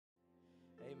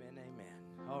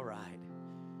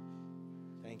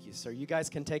Thank you, sir. You guys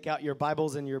can take out your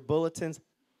Bibles and your bulletins,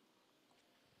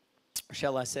 or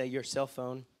shall I say your cell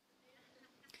phone,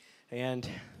 and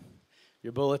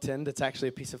your bulletin that's actually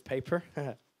a piece of paper.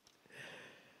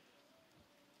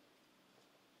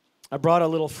 I brought a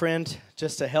little friend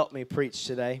just to help me preach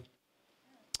today.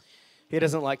 He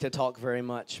doesn't like to talk very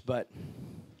much, but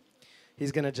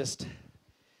he's going to just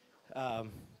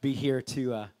be here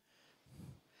to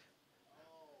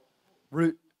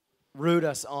root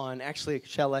us on. Actually,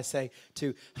 shall I say,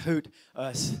 to hoot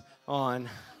us on.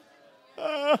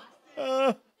 I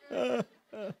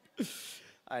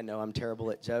know I'm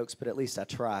terrible at jokes, but at least I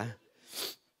try.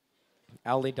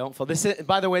 Owlie, don't fall. This is,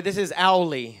 by the way, this is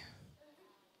Owlie.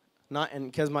 Not,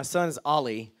 and because my son's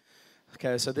Ollie.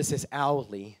 Okay, so this is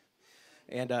Owlie.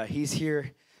 And he's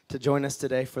here to join us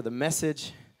today for the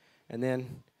message. And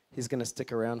then he's going to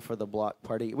stick around for the block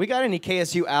party. We got any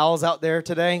KSU Owls out there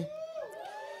today?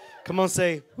 Come on,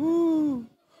 say, woo,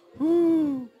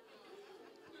 woo.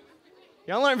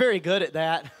 Y'all aren't very good at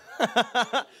that.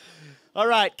 All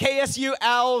right, KSU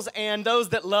Owls and those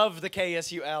that love the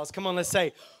KSU Owls. Come on, let's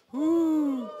say,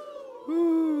 woo,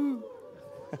 woo.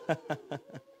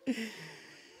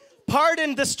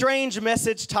 Pardon the strange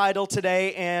message title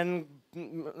today and,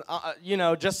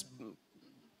 just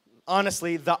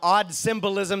honestly, the odd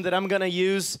symbolism that I'm going to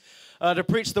use to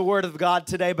preach the Word of God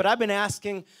today. But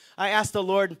I asked the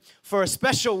Lord for a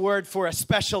special word for a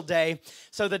special day.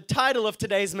 So the title of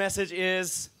today's message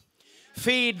is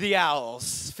Feed the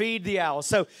Owls. Feed the Owls.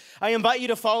 So I invite you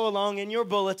to follow along in your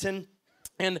bulletin.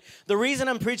 And the reason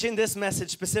I'm preaching this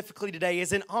message specifically today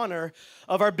is in honor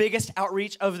of our biggest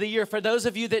outreach of the year. For those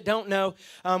of you that don't know,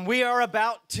 we are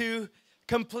about to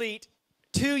complete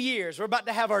 2 years. We're about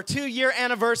to have our 2-year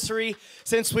anniversary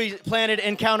since we planted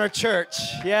Encounter Church.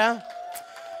 Yeah?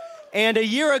 And a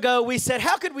year ago, we said,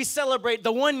 how could we celebrate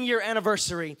the 1-year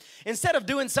anniversary? Instead of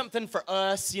doing something for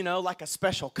us, like a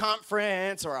special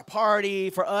conference or a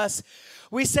party for us,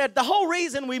 we said the whole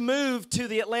reason we moved to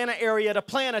the Atlanta area to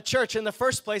plant a church in the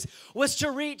first place was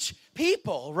to reach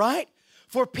people, right?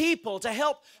 For people, to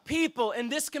help people in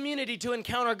this community to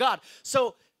encounter God.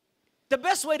 So the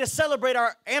best way to celebrate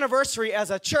our anniversary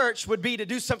as a church would be to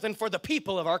do something for the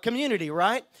people of our community,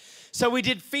 right? So we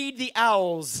did Feed the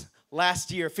Owls last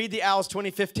year, Feed the Owls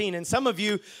 2015. And some of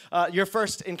you, your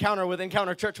first encounter with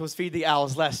Encounter Church was Feed the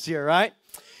Owls last year, right?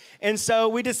 And so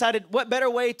we decided what better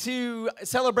way to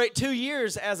celebrate 2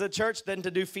 years as a church than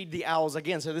to do Feed the Owls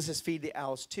again. So this is Feed the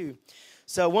Owls 2.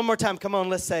 So one more time, come on,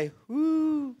 let's say,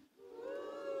 woo.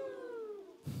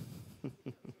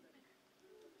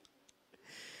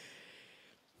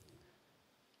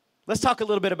 Let's talk a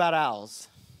little bit about owls.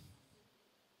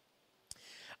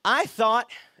 I thought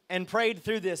and prayed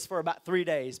through this for about 3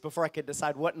 days before I could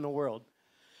decide what in the world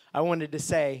I wanted to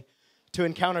say to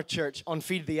Encounter Church on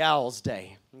Feed the Owls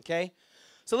Day, okay?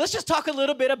 So let's just talk a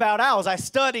little bit about owls. I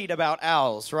studied about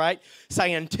owls, right?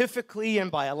 Scientifically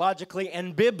and biologically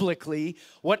and biblically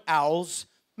what owls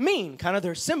mean, kind of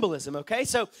their symbolism, okay?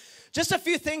 So just a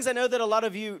few things. I know that a lot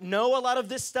of you know a lot of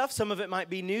this stuff. Some of it might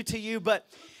be new to you, but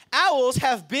owls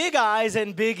have big eyes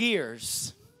and big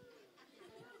ears.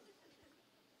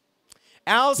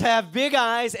 Owls have big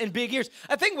eyes and big ears.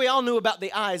 I think we all knew about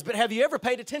the eyes, but have you ever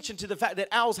paid attention to the fact that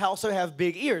owls also have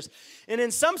big ears? And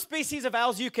in some species of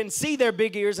owls, you can see their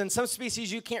big ears. In some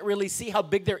species, you can't really see how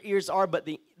big their ears are, but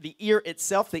the ear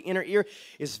itself, the inner ear,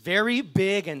 is very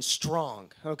big and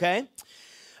strong, okay?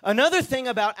 Another thing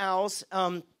about owls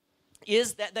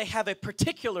is that they have a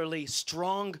particularly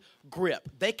strong grip.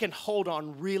 They can hold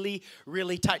on really,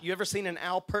 really tight. You ever seen an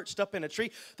owl perched up in a tree?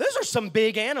 Those are some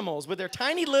big animals with their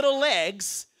tiny little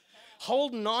legs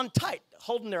holding on tight,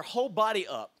 holding their whole body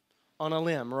up on a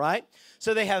limb, right?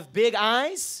 So they have big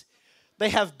eyes, they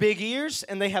have big ears,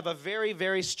 and they have a very,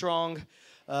 very strong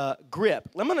grip.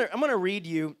 I'm gonna read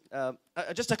you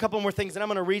just a couple more things, and I'm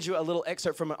gonna read you a little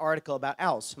excerpt from an article about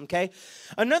owls, okay?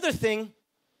 Another thing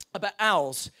about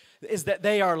owls is that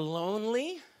they are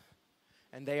lonely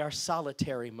and they are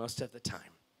solitary most of the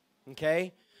time,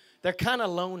 okay? They're kind of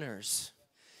loners.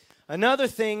 Another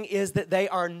thing is that they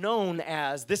are known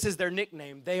as, this is their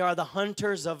nickname, they are the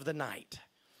hunters of the night,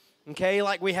 okay?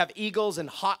 Like we have eagles and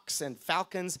hawks and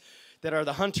falcons that are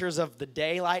the hunters of the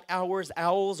daylight hours.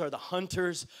 Owls are the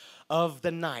hunters of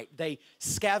the night. They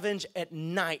scavenge at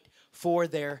night for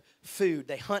their food.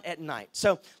 They hunt at night.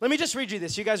 So let me just read you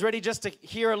this. You guys ready just to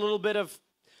hear a little bit of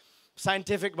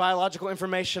scientific, biological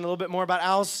information, a little bit more about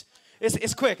owls?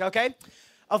 It's quick, okay?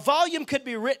 A volume could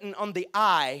be written on the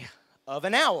eye of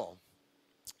an owl.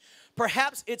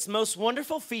 Perhaps its most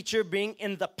wonderful feature being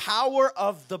in the power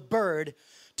of the bird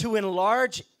to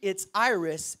enlarge its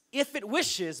iris if it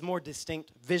wishes more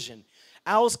distinct vision.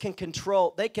 Owls can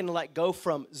control, they can like go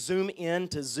from zoom in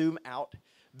to zoom out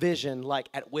vision like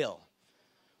at will.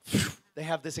 They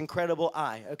have this incredible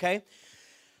eye, okay?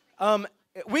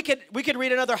 We could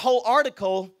read another whole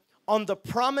article on the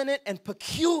prominent and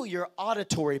peculiar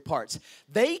auditory parts.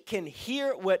 They can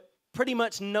hear what pretty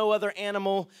much no other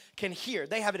animal can hear.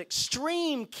 They have an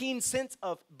extreme keen sense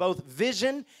of both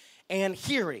vision and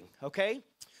hearing, okay?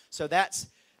 So that's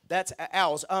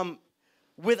owls.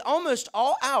 With almost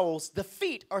all owls, the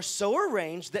feet are so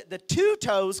arranged that the 2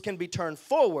 toes can be turned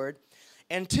forward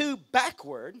and 2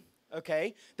 backward,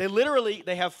 okay?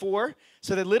 They have 4,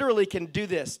 so they literally can do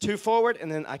this, 2 forward,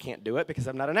 and then I can't do it because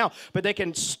I'm not an owl, but they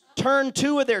can turn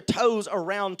 2 of their toes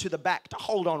around to the back to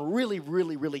hold on really,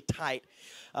 really, really tight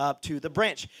to the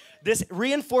branch. This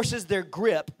reinforces their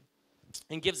grip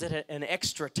and gives it an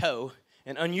extra toe,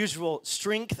 an unusual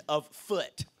strength of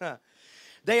foot.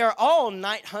 They are all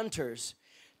night hunters,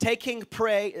 taking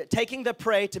the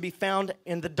prey to be found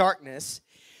in the darkness.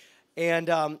 And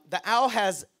the owl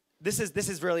has, this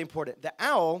is really important. The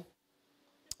owl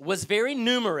was very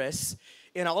numerous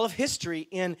in all of history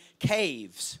in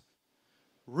caves,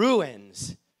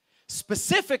 ruins,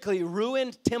 specifically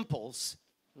ruined temples,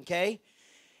 okay,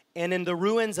 and in the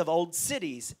ruins of old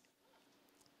cities.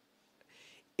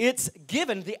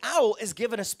 The owl is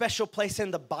given a special place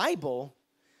in the Bible.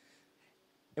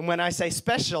 And when I say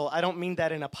special, I don't mean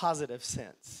that in a positive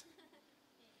sense.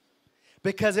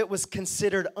 Because it was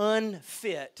considered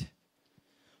unfit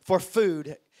for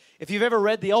food. If you've ever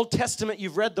read the Old Testament,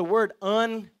 you've read the word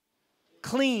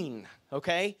unclean,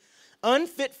 okay?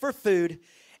 Unfit for food,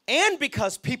 and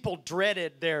because people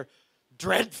dreaded their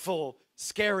dreadful,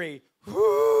 scary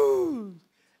whoo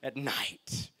at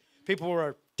night. People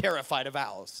were terrified of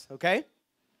owls, okay?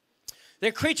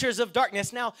 They're creatures of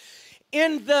darkness. Now,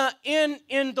 in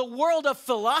the world of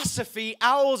philosophy,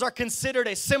 owls are considered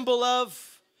a symbol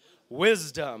of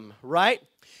wisdom, right?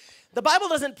 The Bible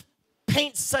doesn't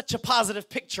paint such a positive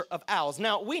picture of owls.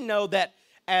 Now, we know that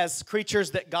as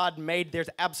creatures that God made, there's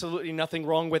absolutely nothing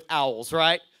wrong with owls,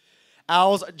 right?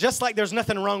 Owls, just like there's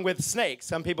nothing wrong with snakes.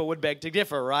 Some people would beg to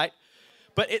differ, right?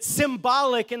 But it's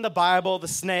symbolic in the Bible, the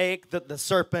snake, the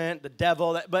serpent, the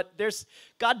devil. But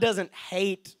God doesn't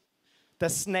hate the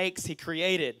snakes he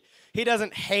created. He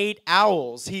doesn't hate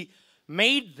owls. He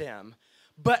made them.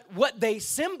 But what they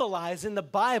symbolize in the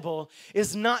Bible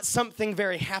is not something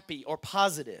very happy or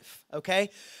positive, okay?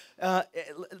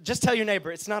 Just tell your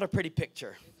neighbor, it's not a pretty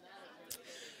picture.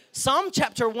 Psalm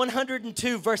chapter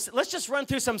 102, let's just run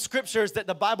through some scriptures that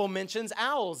the Bible mentions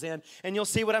owls in, and you'll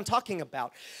see what I'm talking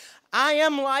about. I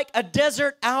am like a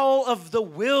desert owl of the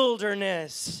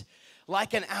wilderness,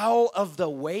 like an owl of the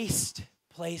waste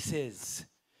places.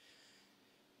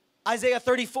 Isaiah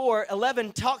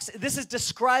 34:11 this is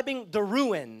describing the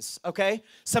ruins, okay?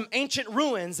 Some ancient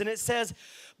ruins, and it says,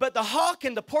 but the hawk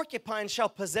and the porcupine shall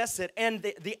possess it, and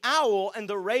the owl and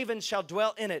the raven shall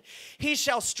dwell in it. He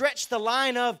shall stretch the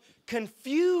line of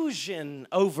confusion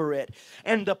over it,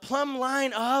 and the plumb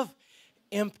line of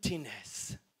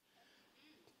emptiness.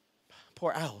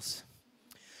 Poor owls.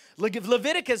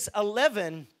 Leviticus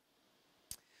 11:13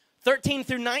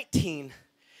 through 19.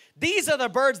 These are the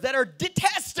birds that are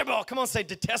detestable. Come on, say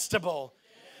detestable.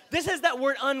 This is that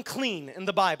word unclean in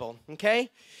the Bible, okay?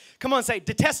 Come on, say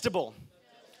detestable.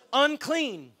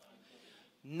 Unclean.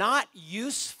 Not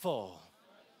useful.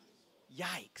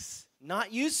 Yikes.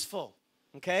 Not useful,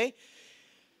 okay?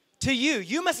 To you.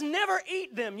 You must never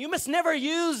eat them. You must never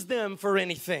use them for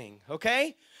anything,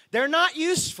 okay? They're not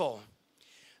useful.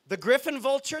 The griffin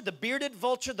vulture, the bearded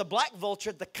vulture, the black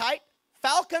vulture, the kite,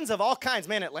 falcons of all kinds.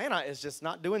 Man, Atlanta is just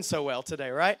not doing so well today,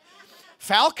 right?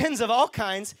 Falcons of all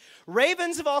kinds,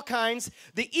 ravens of all kinds,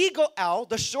 the eagle owl,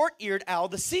 the short-eared owl,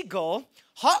 the seagull,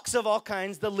 hawks of all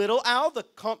kinds, the little owl, the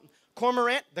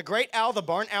cormorant, the great owl, the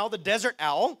barn owl, the desert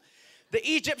owl, the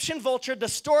Egyptian vulture, the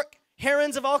stork,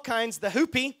 herons of all kinds, the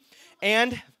hoopie,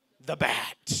 and the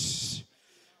bat.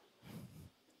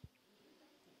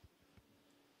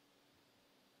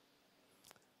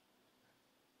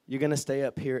 You're going to stay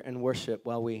up here and worship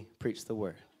while we preach the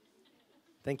word.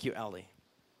 Thank you, Owlie.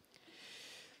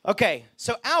 Okay,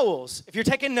 so owls, if you're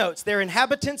taking notes, they're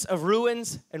inhabitants of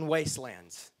ruins and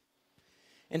wastelands.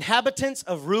 Inhabitants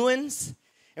of ruins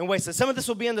and wastelands. Some of this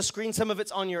will be on the screen, some of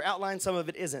it's on your outline, some of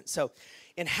it isn't. So,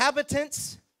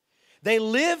 inhabitants, they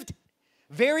lived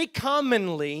very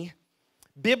commonly,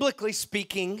 biblically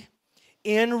speaking,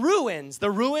 in ruins,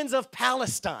 the ruins of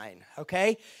Palestine,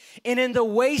 okay? And in the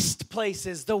waste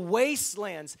places, the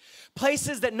wastelands,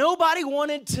 places that nobody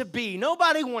wanted to be,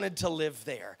 nobody wanted to live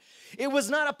there. It was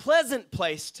not a pleasant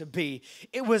place to be.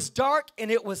 It was dark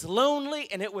and it was lonely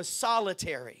and it was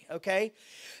solitary, okay?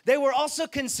 They were also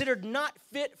considered not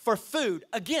fit for food.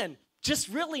 Again, just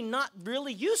really not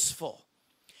really useful.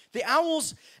 The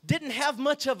owls didn't have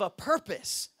much of a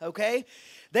purpose, okay?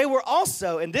 They were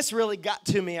also, and this really got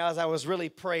to me as I was really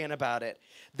praying about it,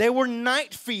 they were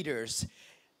night feeders.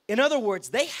 In other words,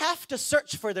 they have to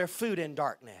search for their food in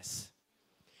darkness.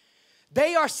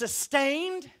 They are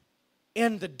sustained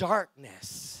in the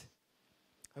darkness,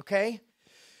 okay?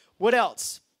 What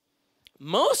else?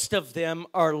 Most of them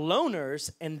are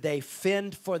loners and they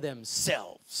fend for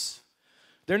themselves.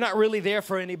 They're not really there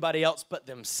for anybody else but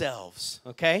themselves,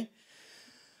 okay?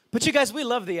 But you guys, we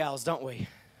love the owls, don't we?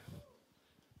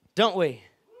 Don't we?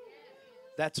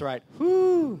 That's right.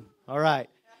 Whoo! All right.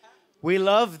 We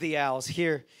love the owls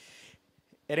here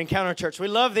at Encounter Church. We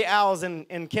love the owls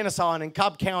in Kennesaw and in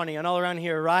Cobb County and all around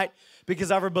here, right?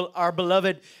 Because of our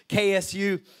beloved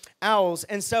KSU owls.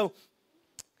 And so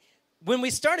when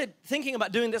we started thinking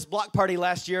about doing this block party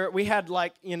last year, we had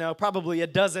probably a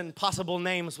dozen possible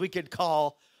names we could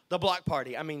call the block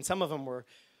party. I mean, some of them were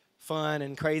fun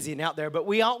and crazy and out there, but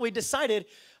we decided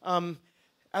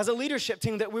as a leadership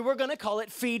team that we were going to call it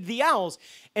Feed the Owls.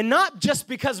 And not just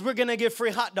because we're going to give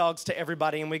free hot dogs to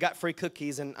everybody and we got free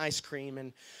cookies and ice cream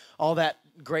and all that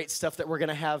great stuff that we're going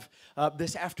to have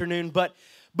this afternoon, but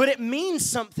it means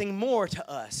something more to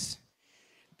us.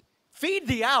 Feed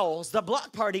the Owls, the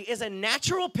block party, is a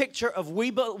natural picture of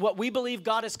what we believe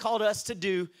God has called us to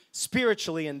do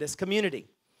spiritually in this community.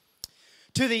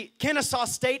 To the Kennesaw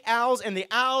State Owls and the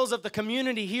owls of the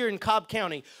community here in Cobb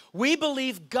County, we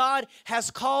believe God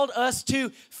has called us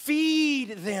to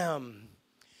feed them.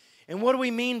 And what do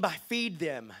we mean by feed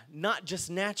them? Not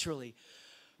just naturally,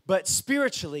 but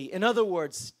spiritually. In other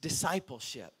words,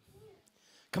 discipleship.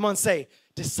 Come on, say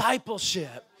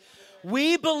discipleship.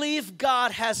 We believe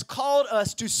God has called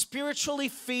us to spiritually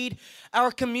feed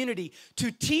our community, to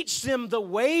teach them the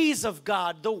ways of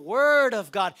God, the Word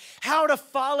of God, how to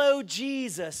follow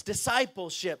Jesus,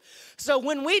 discipleship. So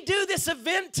when we do this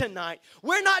event tonight,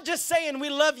 we're not just saying we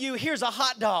love you, here's a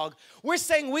hot dog. We're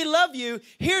saying we love you,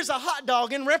 here's a hot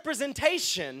dog in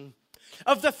representation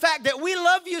of the fact that we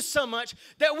love you so much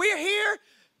that we're here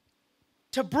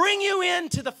to bring you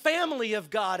into the family of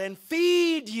God and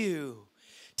feed you.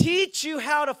 Teach you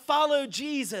how to follow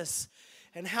Jesus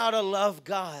and how to love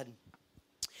God.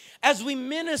 As we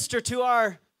minister to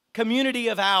our community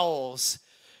of owls,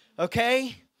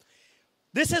 okay?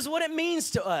 This is what it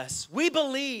means to us. We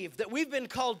believe that we've been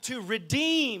called to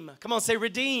redeem. Come on, say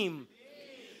redeem.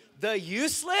 The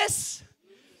useless,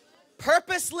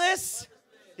 purposeless.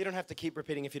 You don't have to keep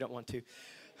repeating if you don't want to.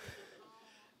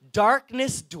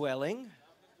 Darkness dwelling.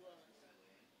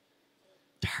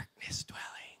 Darkness dwelling.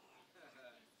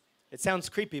 It sounds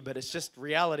creepy, but it's just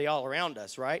reality all around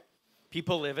us, right?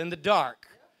 People live in the dark.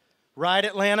 Right,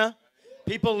 Atlanta?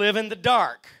 People live in the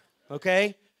dark,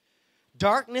 okay?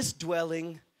 Darkness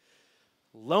dwelling,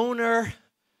 loner,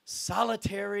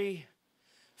 solitary,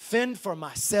 fend for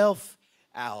myself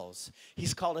owls.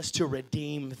 He's called us to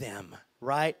redeem them,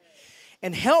 right?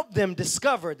 And help them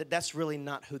discover that that's really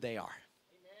not who they are.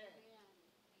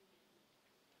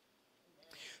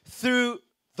 Through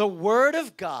the Word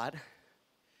of God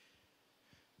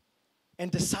and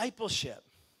discipleship,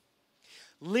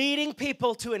 leading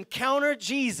people to encounter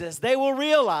Jesus, they will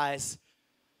realize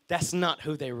that's not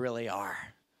who they really are.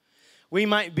 We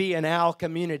might be an owl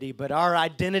community, but our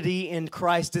identity in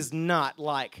Christ is not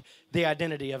like the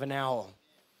identity of an owl.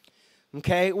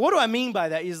 Okay, what do I mean by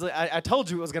that? Usually, I told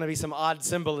you it was going to be some odd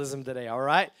symbolism today, all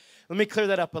right? Let me clear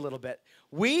that up a little bit.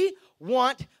 We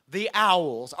want the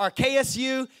owls, our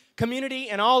KSU community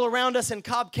and all around us in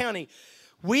Cobb County.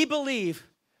 We believe,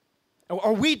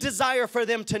 or we desire for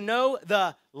them to know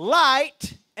the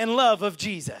light and love of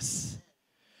Jesus.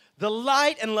 The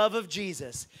light and love of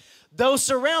Jesus. Those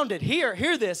surrounded,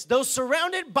 hear this, those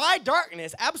surrounded by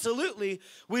darkness, absolutely,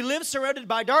 we live surrounded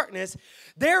by darkness.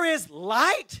 There is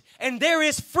light and there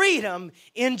is freedom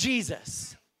in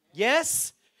Jesus.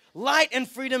 Yes? Light and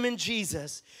freedom in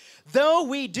Jesus. Though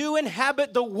we do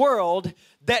inhabit the world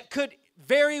that could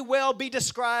very well be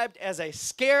described as a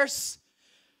scarce,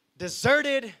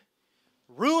 deserted,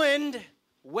 ruined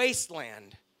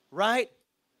wasteland, right?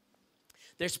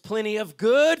 There's plenty of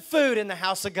good food in the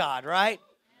house of God, right?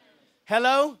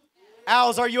 Hello?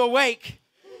 Owls, are you awake?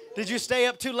 Did you stay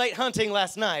up too late hunting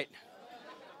last night?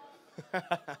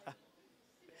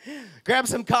 Grab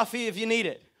some coffee if you need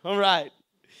it. All right.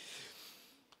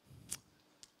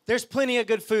 There's plenty of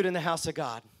good food in the house of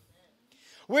God.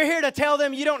 We're here to tell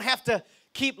them you don't have to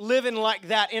keep living like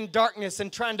that in darkness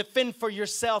and trying to fend for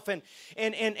yourself and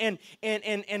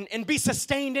be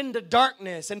sustained in the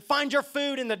darkness and find your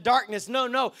food in the darkness.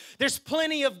 No. There's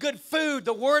plenty of good food.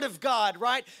 The Word of God,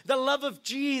 right? The love of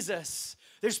Jesus.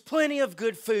 There's plenty of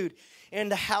good food in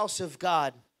the house of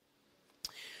God.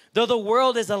 Though the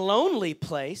world is a lonely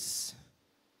place,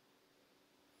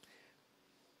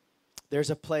 there's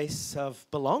a place of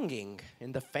belonging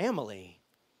in the family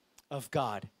of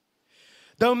God.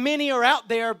 Though many are out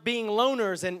there being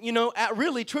loners and,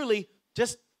 really, truly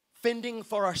just fending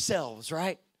for ourselves,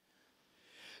 right?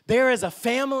 There is a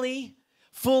family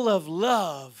full of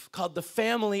love called the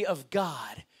family of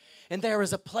God. And there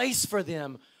is a place for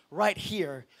them right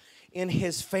here in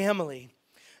His family.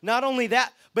 Not only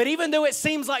that, but even though it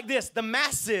seems like this, the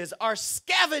masses are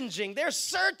scavenging. They're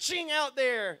searching out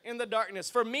there in the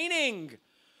darkness for meaning,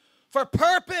 for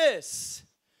purpose.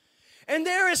 And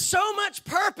there is so much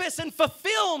purpose and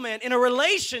fulfillment in a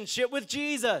relationship with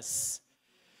Jesus.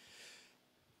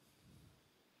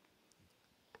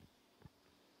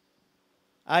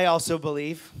 I also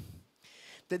believe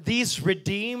that these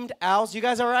redeemed owls, you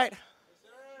guys all right?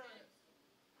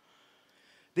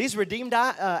 These redeemed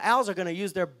owls are going to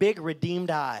use their big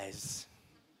redeemed eyes.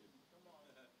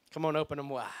 Come on, open them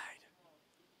wide.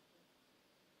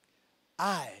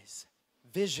 Eyes,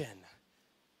 vision.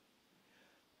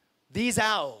 These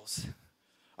owls,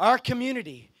 our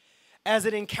community, as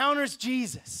it encounters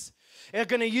Jesus, are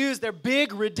going to use their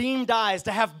big redeemed eyes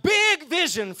to have big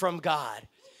vision from God,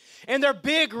 and their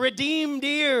big redeemed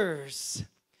ears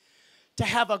to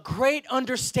have a great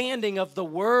understanding of the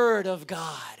Word of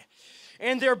God,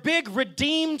 and their big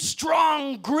redeemed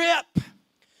strong grip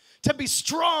to be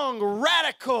strong,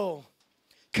 radical,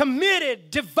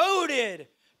 committed, devoted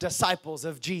disciples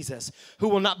of Jesus who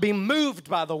will not be moved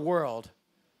by the world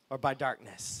or by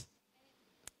darkness.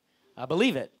 I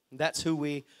believe it. That's who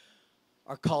we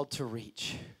are called to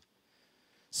reach.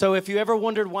 So if you ever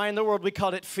wondered why in the world we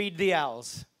called it Feed the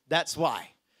Owls, that's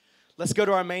why. Let's go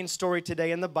to our main story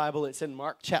today in the Bible. It's in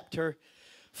Mark chapter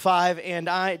 5, and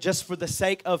I, just for the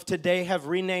sake of today, have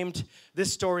renamed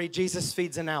this story Jesus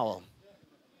Feeds an Owl.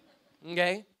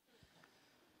 Okay?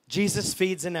 Jesus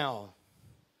feeds an owl.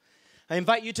 I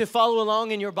invite you to follow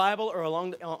along in your Bible or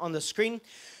along on the screen.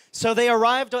 So they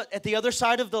arrived at the other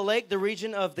side of the lake, the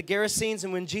region of the Gerasenes,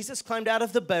 and when Jesus climbed out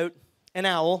of the boat,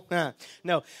 a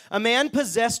man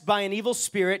possessed by an evil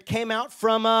spirit came out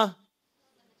from a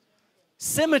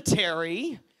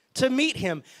cemetery to meet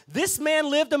him. This man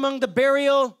lived among the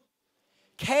burial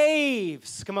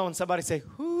caves. Come on, somebody say,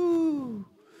 whoo.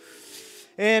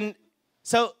 And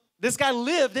so this guy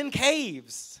lived in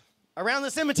caves around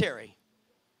the cemetery.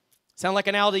 Sound like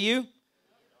an owl to you?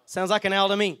 Sounds like an owl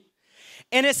to me.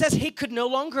 And it says he could no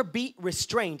longer be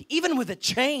restrained, even with a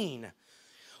chain.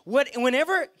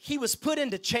 Whenever he was put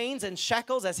into chains and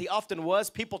shackles, as he often was,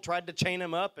 people tried to chain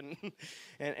him up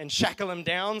and shackle him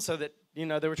down so that, they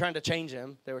were trying to change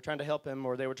him. They were trying to help him,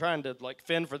 or they were trying to,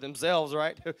 fend for themselves,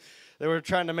 right? They were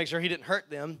trying to make sure he didn't hurt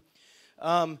them.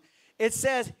 It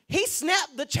says he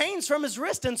snapped the chains from his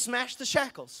wrist and smashed the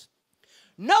shackles.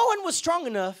 No one was strong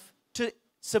enough to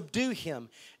subdue him.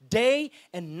 Day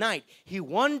and night he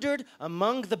wandered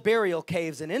among the burial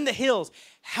caves and in the hills,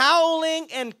 howling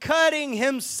and cutting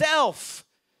himself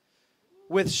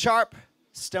with sharp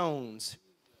stones.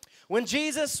 When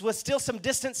Jesus was still some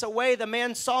distance away, the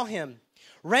man saw him,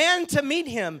 ran to meet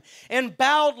him, and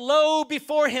bowed low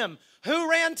before him. Who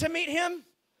ran to meet him?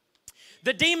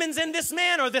 The demons in this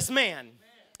man or this man?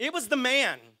 It was the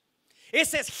man. It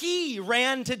says he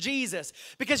ran to Jesus.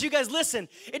 Because you guys, listen,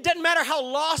 it doesn't matter how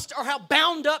lost or how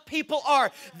bound up people are.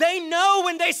 They know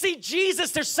when they see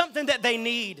Jesus, there's something that they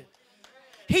need.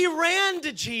 He ran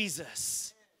to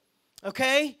Jesus.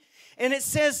 Okay? And it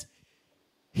says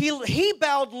he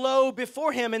bowed low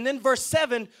before him. And then verse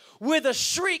 7, with a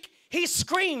shriek, he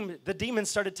screamed. The demons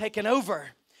started taking over.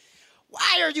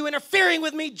 Why are you interfering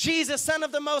with me, Jesus, Son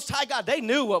of the Most High God? They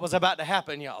knew what was about to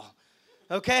happen, y'all.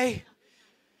 Okay?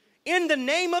 In the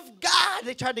name of God.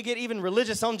 They tried to get even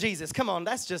religious on Jesus. Come on,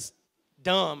 that's just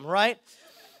dumb, right?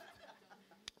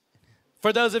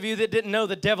 For those of you that didn't know,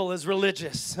 the devil is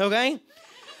religious, okay?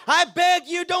 I beg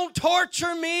you, don't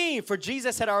torture me. For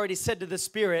Jesus had already said to the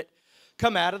spirit,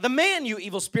 come out of the man, you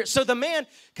evil spirit. So the man,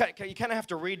 you kind of have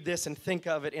to read this and think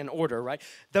of it in order, right?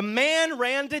 The man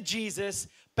ran to Jesus,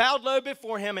 bowed low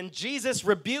before him, and Jesus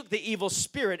rebuked the evil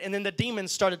spirit, and then the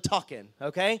demons started talking,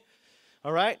 okay?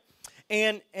 All right?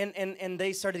 And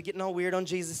they started getting all weird on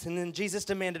Jesus, and then Jesus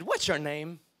demanded, what's your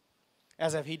name?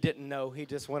 As if he didn't know. He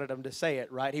just wanted them to say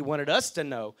it, right? He wanted us to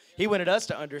know. He wanted us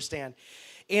to understand.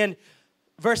 In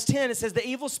verse 10, it says, the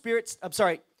evil spirits,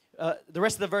 the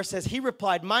rest of the verse says, he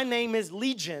replied, my name is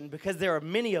Legion because there are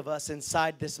many of us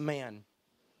inside this man.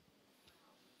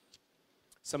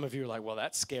 Some of you are like, well,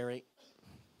 that's scary.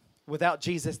 Without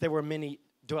Jesus, there were many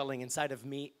dwelling inside of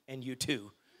me and you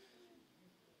too.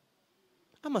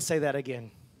 I'm going to say that again.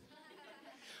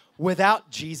 Without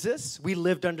Jesus, we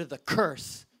lived under the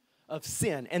curse of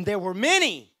sin. And there were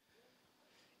many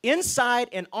inside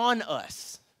and on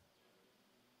us.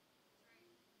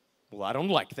 Well, I don't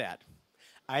like that.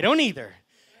 I don't either.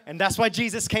 And that's why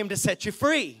Jesus came to set you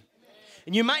free.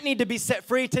 And you might need to be set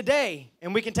free today,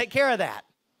 and we can take care of that.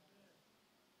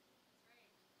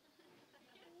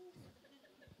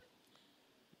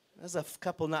 There's a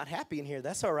couple not happy in here.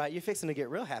 That's all right. You're fixing to get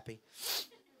real happy.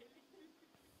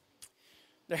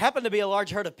 There happened to be a large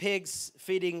herd of pigs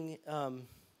feeding.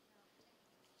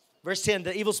 Verse 10,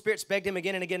 the evil spirits begged him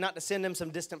again and again not to send them some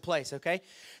distant place, okay?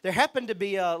 There happened to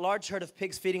be a large herd of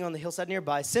pigs feeding on the hillside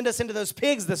nearby. Send us into those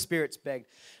pigs, the spirits begged.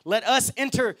 Let us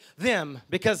enter them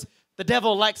because the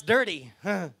devil likes dirty.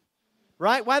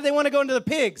 Right? Why do they want to go into the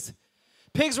pigs?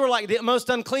 Pigs were like the most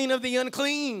unclean of the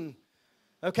unclean.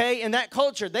 Okay, in that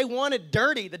culture, they wanted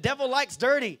dirty. The devil likes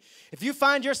dirty. If you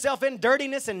find yourself in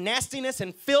dirtiness and nastiness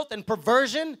and filth and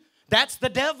perversion, that's the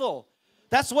devil.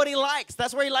 That's what he likes.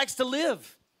 That's where he likes to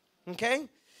live. Okay?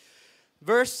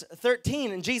 Verse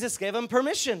 13, and Jesus gave him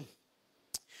permission.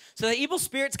 So the evil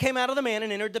spirits came out of the man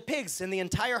and entered the pigs, and the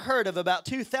entire herd of about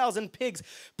 2,000 pigs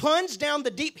plunged down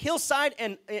the deep hillside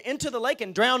and into the lake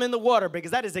and drowned in the water, because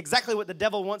that is exactly what the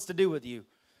devil wants to do with you.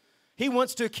 He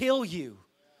wants to kill you.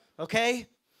 Okay?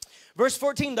 Verse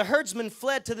 14, the herdsmen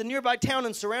fled to the nearby town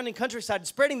and surrounding countryside,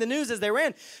 spreading the news as they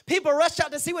ran. People rushed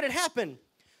out to see what had happened.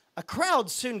 A crowd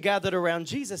soon gathered around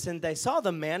Jesus, and they saw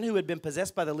the man who had been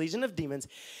possessed by the legion of demons.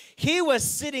 He was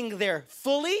sitting there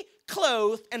fully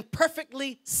clothed and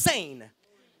perfectly sane.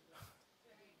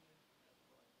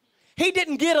 He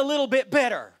didn't get a little bit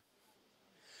better.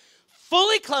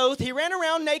 Fully clothed, he ran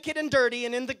around naked and dirty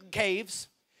and in the caves,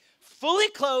 fully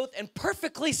clothed and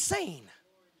perfectly sane.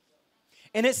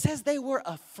 And it says they were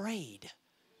afraid.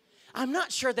 I'm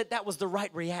not sure that that was the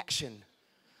right reaction.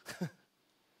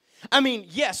 I mean,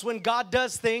 yes, when God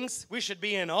does things, we should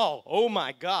be in awe. Oh,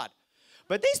 my God.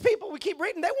 But these people, we keep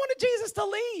reading, they wanted Jesus to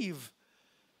leave.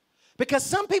 Because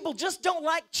some people just don't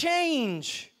like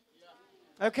change.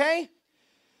 Okay?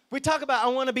 We talk about, I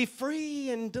want to be free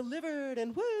and delivered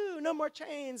and woo, no more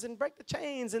chains and break the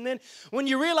chains. And then when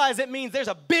you realize it means there's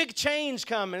a big change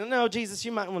coming. No, Jesus,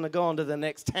 you might want to go on to the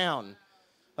next town.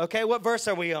 Okay, what verse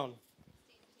are we on?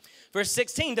 Verse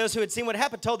 16, those who had seen what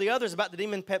happened told the others about the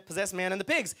demon-possessed man and the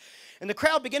pigs. And the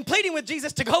crowd began pleading with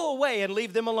Jesus to go away and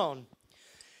leave them alone.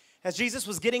 As Jesus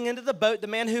was getting into the boat, the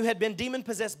man who had been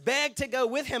demon-possessed begged to go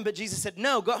with him, but Jesus said,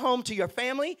 no, go home to your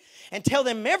family and tell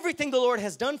them everything the Lord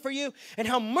has done for you and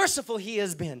how merciful he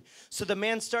has been. So the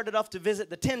man started off to visit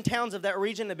the 10 towns of that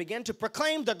region and began to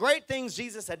proclaim the great things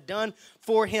Jesus had done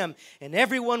for him. And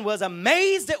everyone was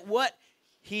amazed at what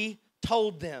he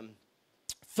told them.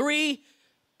 3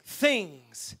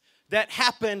 things that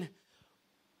happen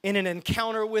in an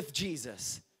encounter with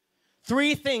Jesus.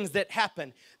 3 things that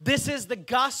happen. This is the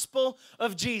gospel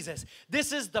of Jesus.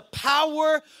 This is the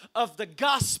power of the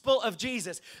gospel of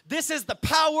Jesus. This is the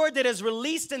power that is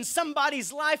released in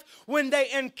somebody's life when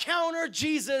they encounter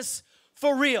Jesus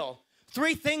for real.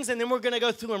 3 things, and then we're going to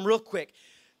go through them real quick.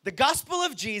 The gospel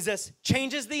of Jesus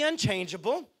changes the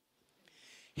unchangeable,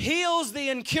 heals the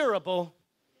incurable,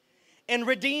 and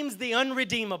redeems the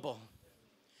unredeemable.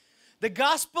 The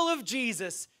gospel of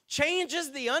Jesus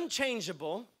changes the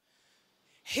unchangeable,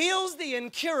 heals the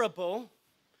incurable,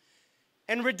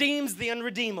 and redeems the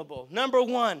unredeemable. Number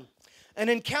 1, an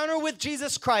encounter with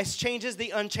Jesus Christ changes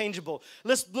the unchangeable.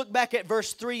 Let's look back at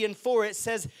verse 3 and 4. It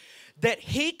says that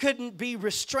he couldn't be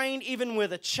restrained even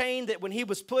with a chain, that when he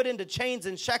was put into chains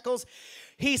and shackles,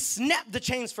 he snapped the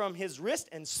chains from his wrist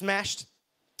and smashed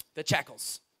the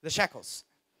shackles.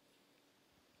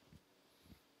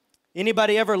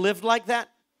 Anybody ever lived like that?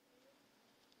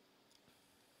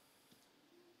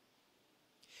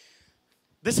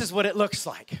 This is what it looks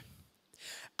like.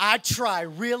 I try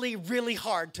really, really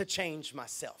hard to change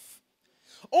myself.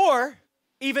 Or,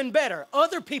 even better,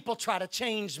 other people try to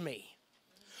change me.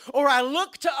 Or I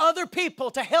look to other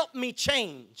people to help me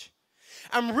change.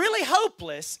 I'm really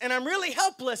hopeless and I'm really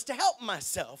helpless to help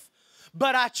myself,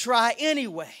 but I try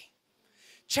anyway.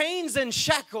 Chains and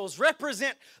shackles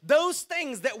represent those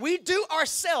things that we do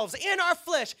ourselves in our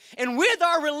flesh and with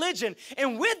our religion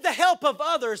and with the help of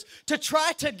others to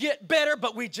try to get better,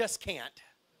 but we just can't.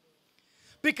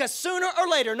 Because sooner or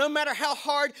later, no matter how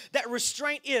hard that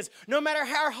restraint is, no matter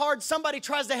how hard somebody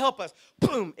tries to help us,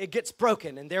 boom, it gets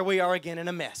broken, and there we are again in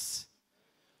a mess.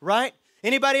 Right?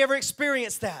 Anybody ever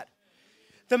experienced that?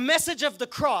 The message of the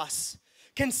cross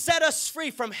can set us free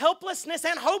from helplessness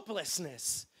and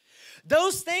hopelessness.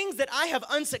 Those things that I have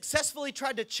unsuccessfully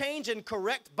tried to change and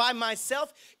correct by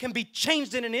myself can be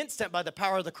changed in an instant by the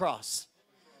power of the cross.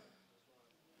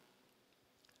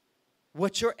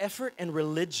 What your effort and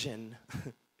religion,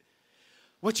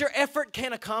 what your effort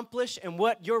can't accomplish and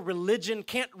what your religion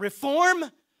can't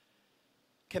reform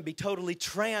can be totally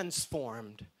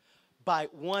transformed by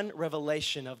one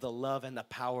revelation of the love and the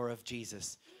power of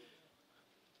Jesus,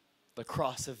 the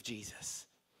cross of Jesus.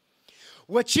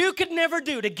 What you could never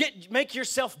do to make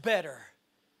yourself better,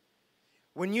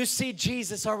 when you see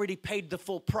Jesus already paid the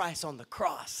full price on the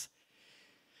cross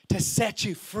to set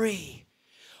you free,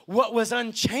 what was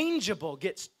unchangeable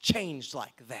gets changed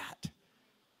like that.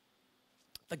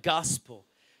 The gospel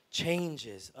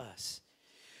changes us.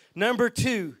 Number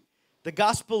 2, the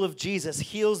gospel of Jesus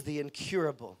heals the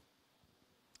incurable.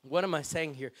 What am I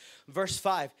saying here? Verse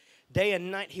 5, day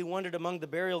and night he wandered among the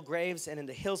burial graves and in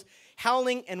the hills,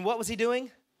 howling, and what was he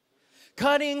doing?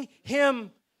 Cutting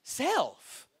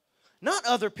himself. Not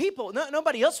other people.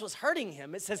 Nobody else was hurting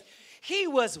him. It says he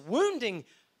was wounding,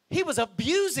 he was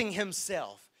abusing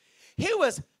himself. He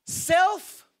was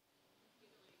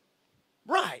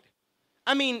right.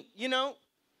 I mean,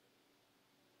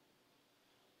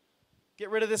 get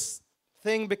rid of this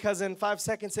thing because in 5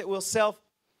 seconds it will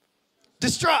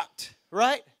self-destruct,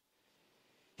 right?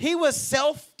 He was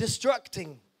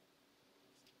self-destructing.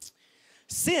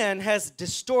 Sin has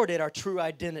distorted our true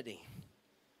identity.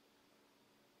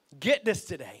 Get this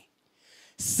today.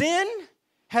 Sin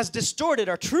has distorted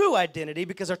our true identity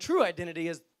because our true identity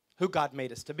is who God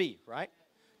made us to be, right?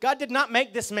 God did not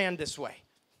make this man this way.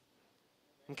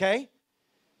 Okay?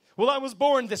 Well, I was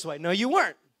born this way. No, you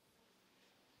weren't.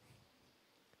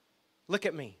 Look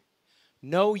at me.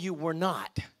 No, you were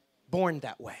not born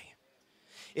that way.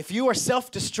 If you are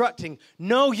self-destructing,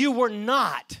 no, you were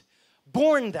not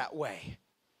born that way.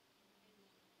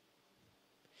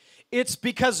 It's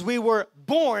because we were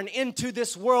born into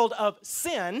this world of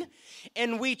sin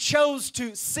and we chose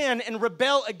to sin and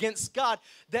rebel against God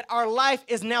that our life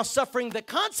is now suffering the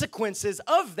consequences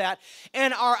of that.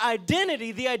 And our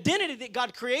identity, the identity that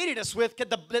God created us with, that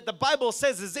the Bible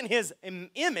says is in His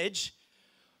image,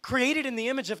 created in the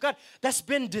image of God, that's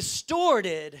been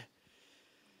distorted.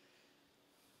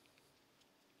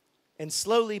 And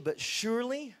slowly but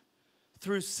surely,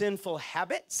 through sinful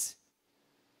habits,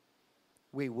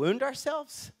 we wound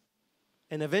ourselves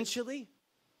and eventually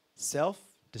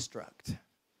self-destruct.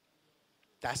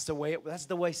 That's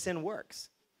the way sin works.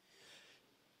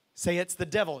 Say it's the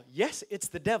devil. Yes, it's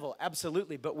the devil,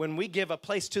 absolutely. But when we give a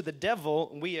place to the devil,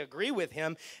 and we agree with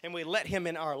him, and we let him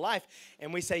in our life,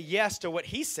 and we say yes to what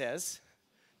he says,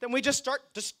 then we just start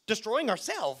destroying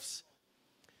ourselves.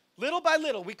 Little by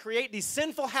little, we create these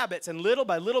sinful habits, and little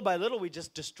by little by little, we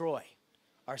just destroy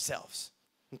ourselves.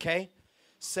 Okay?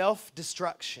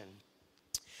 Self-destruction.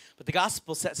 But the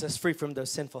gospel sets us free from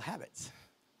those sinful habits.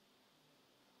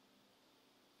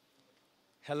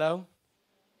 Hello?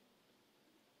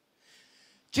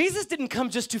 Jesus didn't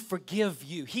come just to forgive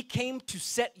you. He came to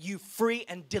set you free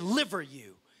and deliver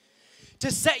you.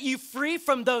 To set you free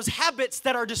from those habits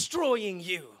that are destroying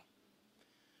you.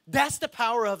 That's the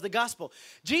power of the gospel.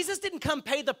 Jesus didn't come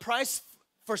pay the price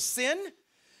for sin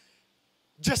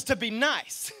just to be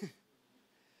nice.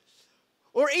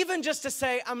 Or even just to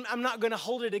say, I'm not going to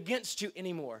hold it against you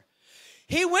anymore.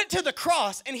 He went to the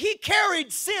cross and he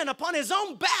carried sin upon his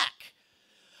own back,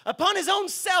 upon his own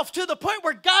self, to the point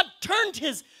where God turned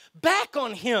his back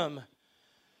on him.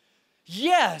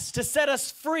 Yes, to set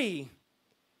us free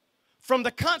from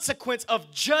the consequence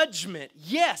of judgment.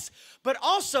 Yes, but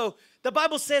also the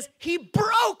Bible says he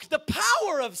broke the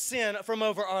power of sin from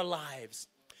over our lives.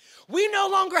 We no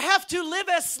longer have to live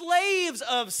as slaves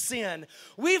of sin.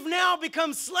 We've now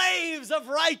become slaves of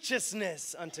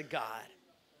righteousness unto God.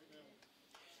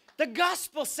 The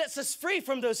gospel sets us free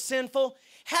from those sinful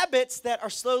habits that are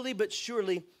slowly but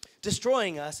surely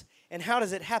destroying us. And how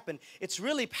does it happen? It's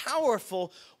really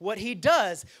powerful what he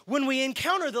does. When we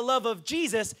encounter the love of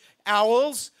Jesus,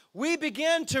 owls, we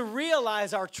begin to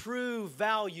realize our true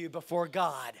value before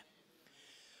God.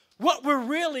 What we're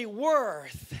really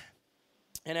worth.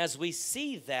 And as we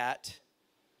see that,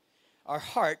 our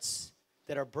hearts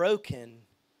that are broken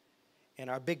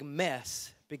and our big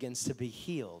mess begins to be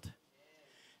healed.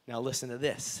 Now listen to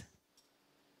this.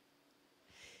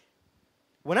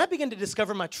 When I begin to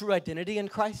discover my true identity in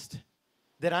Christ,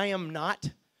 that I am not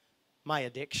my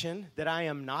addiction, that I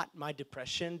am not my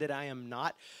depression, that I am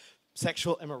not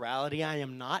sexual immorality, I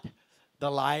am not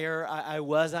the liar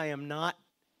I am not,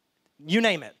 you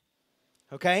name it,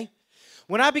 okay?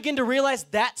 When I begin to realize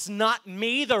that's not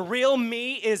me, the real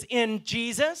me is in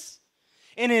Jesus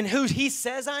and in who He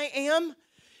says I am,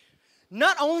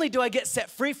 not only do I get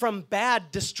set free from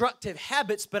bad, destructive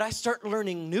habits, but I start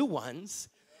learning new ones.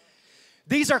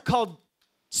 These are called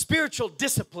spiritual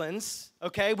disciplines,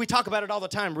 okay? We talk about it all the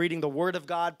time, reading the Word of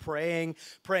God, praying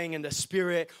in the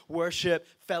Spirit, worship,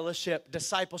 fellowship,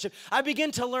 discipleship. I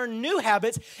begin to learn new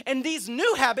habits, and these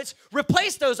new habits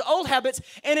replace those old habits,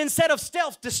 and instead of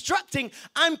self-destructing,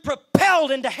 I'm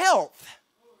propelled into health.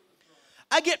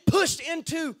 I get pushed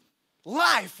into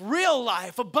life, real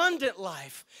life, abundant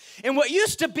life. And what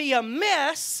used to be a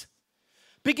mess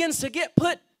begins to get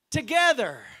put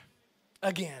together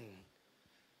again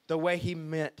the way He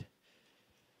meant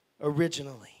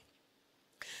originally.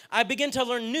 I begin to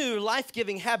learn new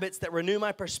life-giving habits that renew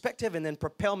my perspective and then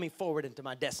propel me forward into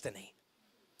my destiny.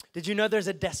 Did you know there's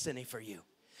a destiny for you?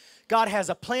 God has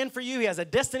a plan for you. He has a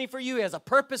destiny for you. He has a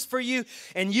purpose for you.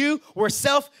 And you were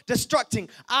self-destructing.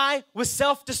 I was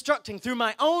self-destructing through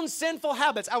my own sinful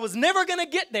habits. I was never going to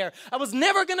get there. I was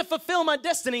never going to fulfill my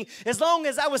destiny as long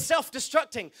as I was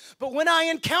self-destructing. But when I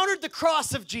encountered the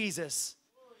cross of Jesus,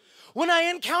 when I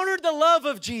encountered the love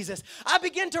of Jesus, I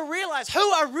began to realize who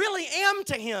I really am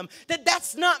to Him. That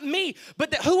that's not me,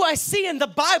 but that who I see in the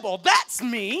Bible, that's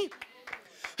me.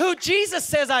 Who Jesus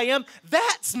says I am,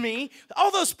 that's me.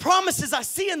 All those promises I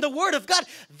see in the Word of God,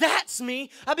 that's me.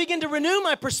 I begin to renew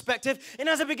my perspective, and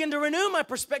as I begin to renew my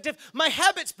perspective, my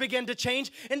habits begin to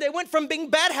change, and they went from being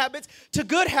bad habits to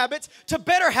good habits to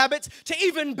better habits to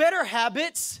even better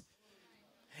habits.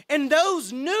 And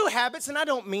those new habits, and I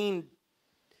don't mean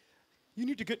you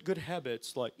need to get good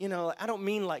habits, like, I don't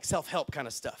mean like self-help kind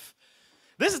of stuff.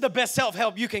 This is the best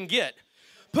self-help you can get.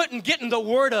 Getting the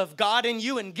Word of God in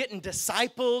you and getting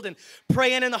discipled and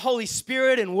praying in the Holy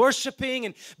Spirit and worshiping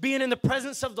and being in the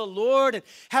presence of the Lord and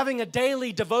having a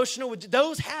daily devotional. With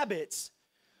those habits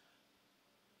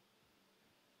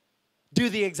do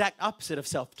the exact opposite of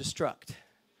self-destruct.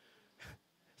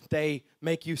 They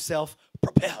make you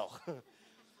self-propel.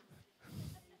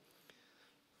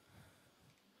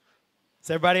 Is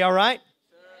everybody all right?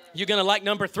 You're going to like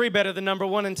number 3 better than number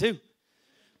 1 and 2.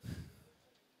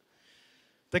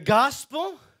 The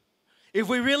gospel, if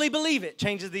we really believe it,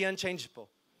 changes the unchangeable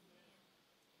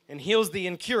and heals the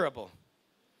incurable.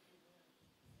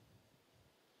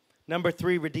 Number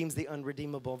 3, redeems the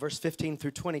unredeemable. Verse 15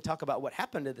 through 20 talk about what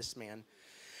happened to this man.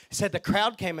 It said the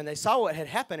crowd came and they saw what had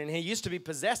happened, and he used to be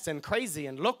possessed and crazy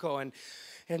and loco, and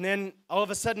then all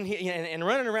of a sudden and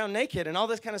running around naked and all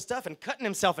this kind of stuff and cutting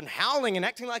himself and howling and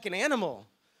acting like an animal.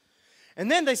 And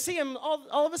then they see him,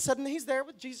 all of a sudden, he's there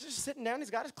with Jesus sitting down. He's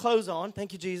got his clothes on.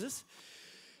 Thank you, Jesus.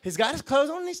 He's got his clothes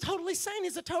on, and he's totally sane.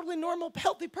 He's a totally normal,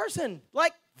 healthy person.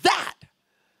 Like that.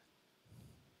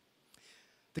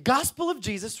 The gospel of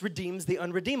Jesus redeems the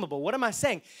unredeemable. What am I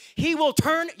saying? He will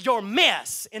turn your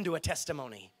mess into a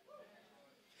testimony.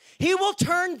 He will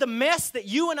turn the mess that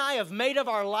you and I have made of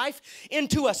our life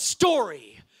into a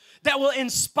story that will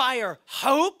inspire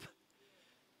hope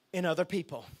in other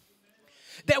people.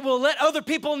 That will let other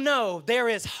people know there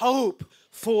is hope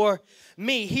for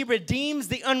me. He redeems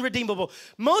the unredeemable.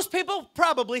 Most people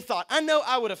probably thought, I know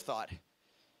I would have thought,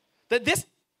 that this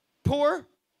poor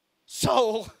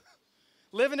soul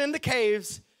living in the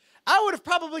caves, I would have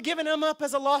probably given him up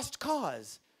as a lost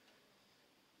cause.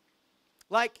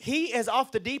 Like he is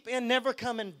off the deep end, never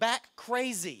coming back,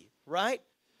 crazy, right?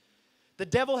 The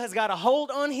devil has got a hold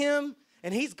on him,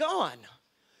 and he's gone.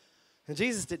 And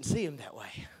Jesus didn't see him that way.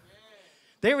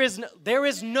 There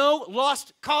is no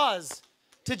lost cause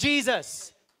to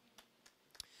Jesus.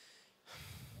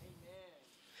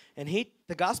 And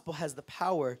the gospel has the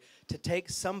power to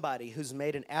take somebody who's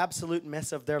made an absolute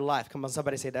mess of their life. Come on,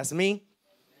 somebody say, that's me.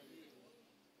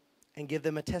 And give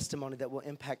them a testimony that will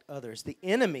impact others. The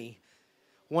enemy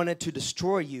wanted to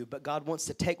destroy you, but God wants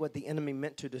to take what the enemy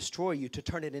meant to destroy you to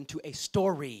turn it into a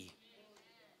story.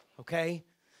 Okay?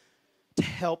 To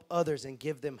help others and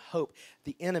give them hope.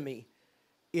 The enemy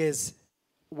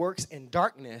works in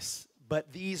darkness,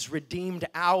 but these redeemed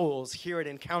owls here at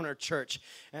Encounter Church,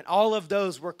 and all of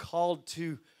those we're called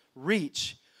to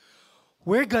reach,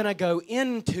 we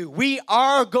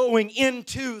are going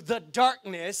into the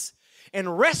darkness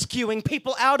and rescuing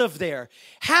people out of there.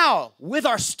 How? With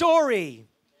our story.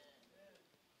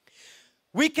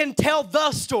 We can tell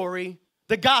the story,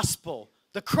 the gospel,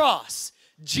 the cross,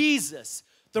 Jesus,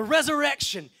 the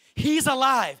resurrection, He's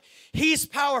alive. He's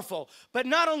powerful. But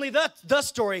not only the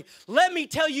story, let me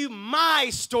tell you my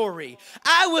story.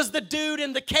 I was the dude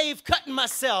in the cave cutting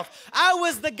myself. I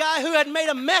was the guy who had made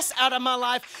a mess out of my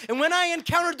life. And when I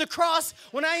encountered the cross,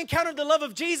 when I encountered the love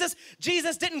of Jesus,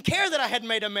 Jesus didn't care that I had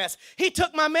made a mess. He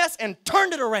took my mess and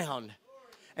turned it around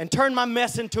and turned my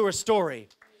mess into a story.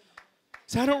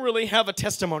 So I don't really have a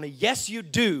testimony. Yes, you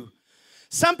do.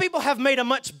 Some people have made a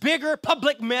much bigger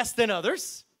public mess than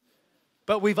others.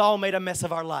 But we've all made a mess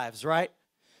of our lives, right?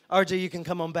 RJ, you can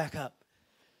come on back up.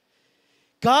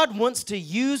 God wants to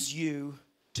use you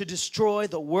to destroy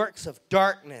the works of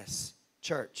darkness,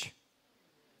 church.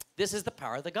 This is the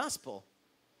power of the gospel.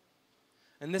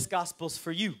 And this gospel's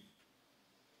for you.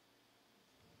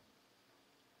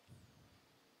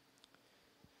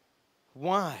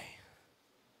 Why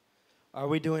are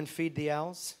we doing Feed the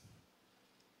Owls?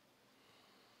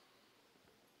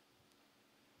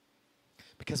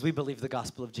 Because we believe the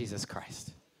gospel of Jesus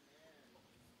Christ.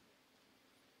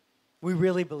 We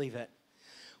really believe it.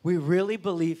 We really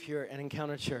believe here at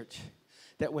Encounter Church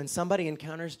that when somebody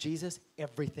encounters Jesus,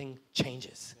 everything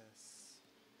changes. Yes.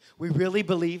 We really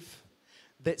believe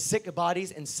that sick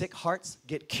bodies and sick hearts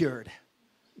get cured,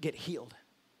 get healed.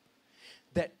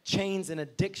 That chains and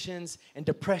addictions and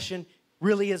depression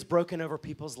really is broken over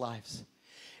people's lives.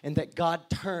 And that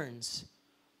God turns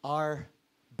our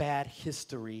bad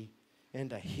history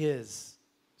into His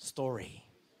story,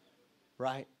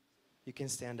 right? You can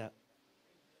stand up.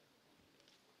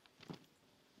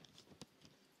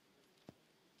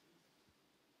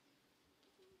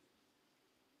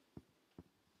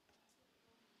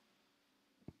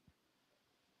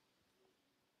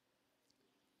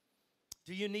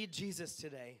 Do you need Jesus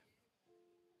today?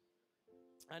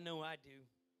 I know I do.